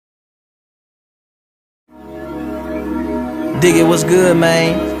Diggy, what's good,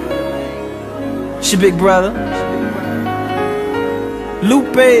 man? It's your big brother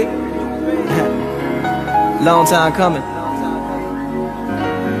Lupe. Long time coming.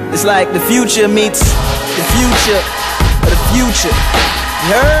 It's like the future meets the future of the future.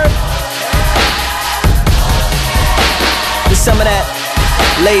 You heard? There's some of that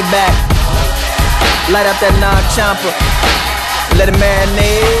laid back, light up that knob chomper, let it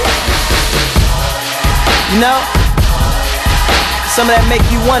marinate. You know? Some of that make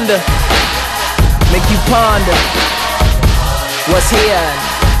you wonder, make you ponder what's here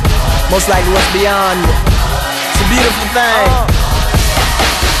and most likely what's beyond. It's a beautiful thing.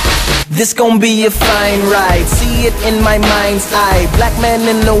 This gon' be a fine ride, see it in my mind's eye. Black man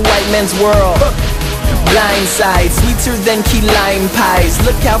in the white man's world, blind side, sweeter than key lime pies.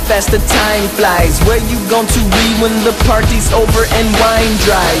 Look how fast the time flies. Where you gon' to be when the party's over and wine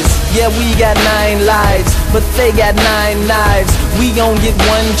dries? Yeah, we got 9 lives, but they got 9 knives. We gon' get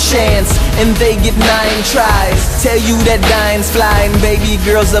one chance, and they get 9 tries. Tell you that dime's flying, baby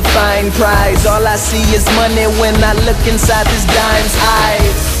girl's a fine prize. All I see is money when I look inside this dime's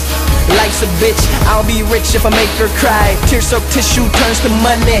eyes. Life's a bitch, I'll be rich if I make her cry. Tear-soaked tissue turns to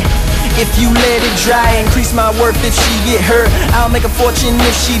money if you let it dry. Increase my worth if she get hurt, I'll make a fortune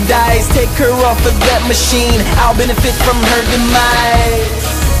if she dies. Take her off of that machine, I'll benefit from her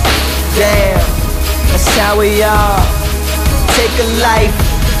demise. Damn, that's how we are. Take a life,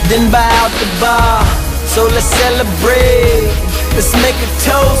 then buy out the bar. So let's celebrate, let's make a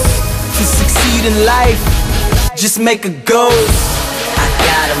toast to succeed in life, just make a ghost. I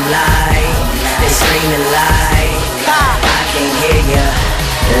got 'em live, they screaming live. I can't hear ya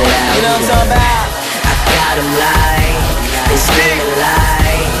louder. You know what I'm talking about? I got 'em live, they screaming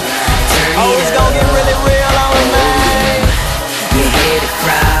live. Turn Oh, it it's up. gonna get really real on me, man. You hear the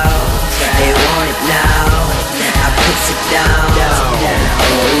crowd, they want it now. I puts it down. Oh yeah,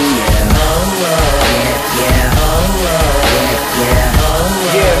 oh yeah, yeah, oh yeah, oh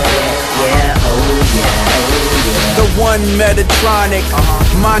yeah, oh yeah. The one Metatronic,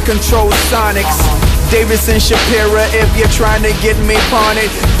 mind control sonics. Davis and Shapira, if you're trying to get me pawned.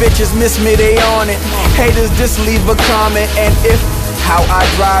 Bitches miss me, they on it. Haters just leave a comment. And if how I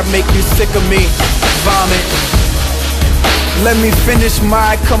drive make you sick of me, vomit. Let me finish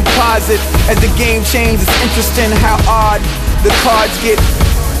my composite. As the game changes, it's interesting how odd the cards get.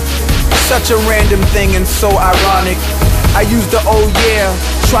 Such a random thing and so ironic. I use the oh yeah,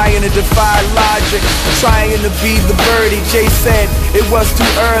 trying to defy logic, trying to be the birdie. Jay said it was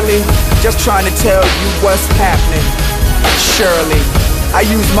too early, just trying to tell you what's happening. Surely, I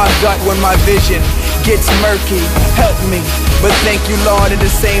use my gut when my vision gets murky. Help me, but thank you Lord at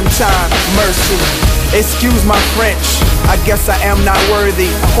the same time, mercy. Excuse my French, I guess I am not worthy.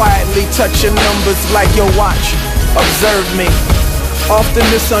 Quietly touching numbers like your watch, observe me. Often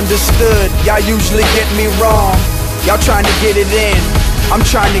misunderstood, y'all usually get me wrong. Y'all trying to get it in, I'm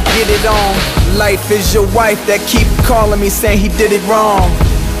trying to get it on. Life is your wife that keep calling me saying he did it wrong.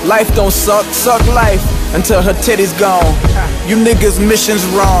 Life don't suck, suck life until her titties gone. You niggas mission's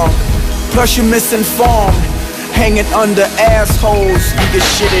wrong, plus you misinformed. Hanging under assholes, you get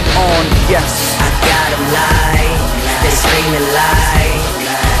shitted on, yes. I got 'em live, they screaming live.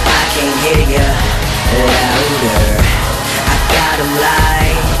 I can't hear ya louder. I got 'em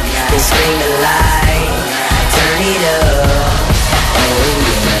live, they screaming live. Turn it up, oh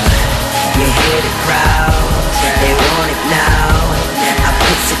yeah. You hear the crowd, they want it now. I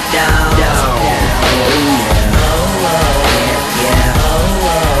puts it down, oh yeah, oh yeah, oh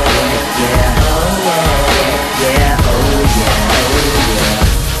yeah, oh yeah, oh yeah.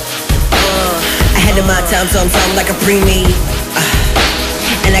 Ahead of my time, so I'm something like a preemie.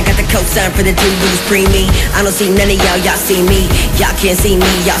 And I got the cosign for the dude who's preemie. I don't see none of y'all see me. Y'all can't see me,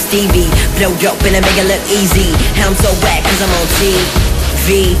 y'all Stevie. Blow dope and I make it look easy. I'm so whack cause I'm on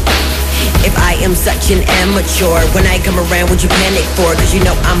TV. If I am such an amateur, when I come around, would you panic for? Cause you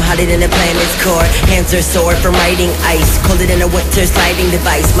know I'm hotter than the planet's core. Hands are sore from riding ice, colder than a winter sliding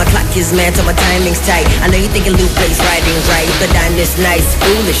device. My clock is mad, so my timing's tight. I know you're thinking Lupe's riding right, but I'm this nice,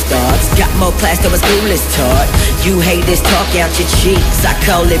 foolish thoughts. Got more class than my school is taught. You haters talk out your cheeks, I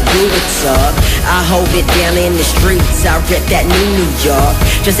call it bullet talk. I hold it down in the streets, I rip that New York.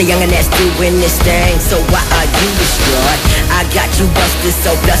 Just a youngin' that's doing this thing, so why are you distraught? I got you busted,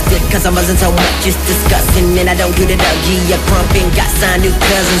 so dusted, cause I'm buzzing so much it's disgusting. And I don't do the doggy, you're crumping. Got signed new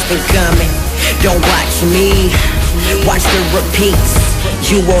cousins been coming. Don't watch me, watch the repeats.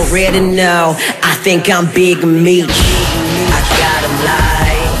 You already know, I think I'm Big Meech. I got 'em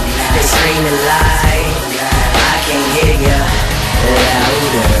live, they screaming live. I can't hear ya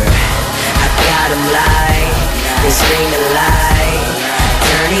louder. I got 'em live, they screaming like,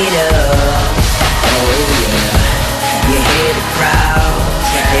 turn it up.